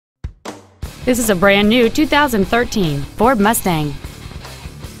This is a brand new 2013 Ford Mustang.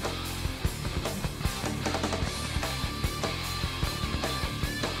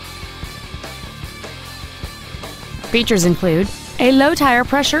 Features include a low tire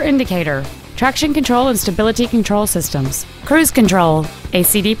pressure indicator, traction control and stability control systems, cruise control, a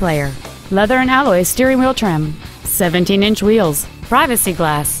CD player, leather and alloy steering wheel trim, 17-inch wheels, privacy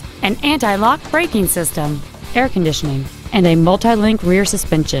glass, an anti-lock braking system, air conditioning, and a multi-link rear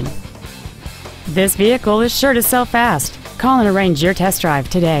suspension. This vehicle is sure to sell fast. Call and arrange your test drive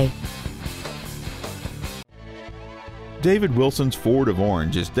today. David Wilson's Ford of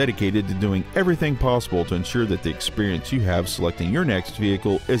Orange is dedicated to doing everything possible to ensure that the experience you have selecting your next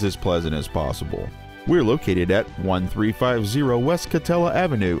vehicle is as pleasant as possible. We're located at 1350 West Katella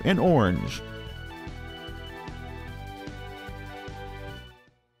Avenue in Orange.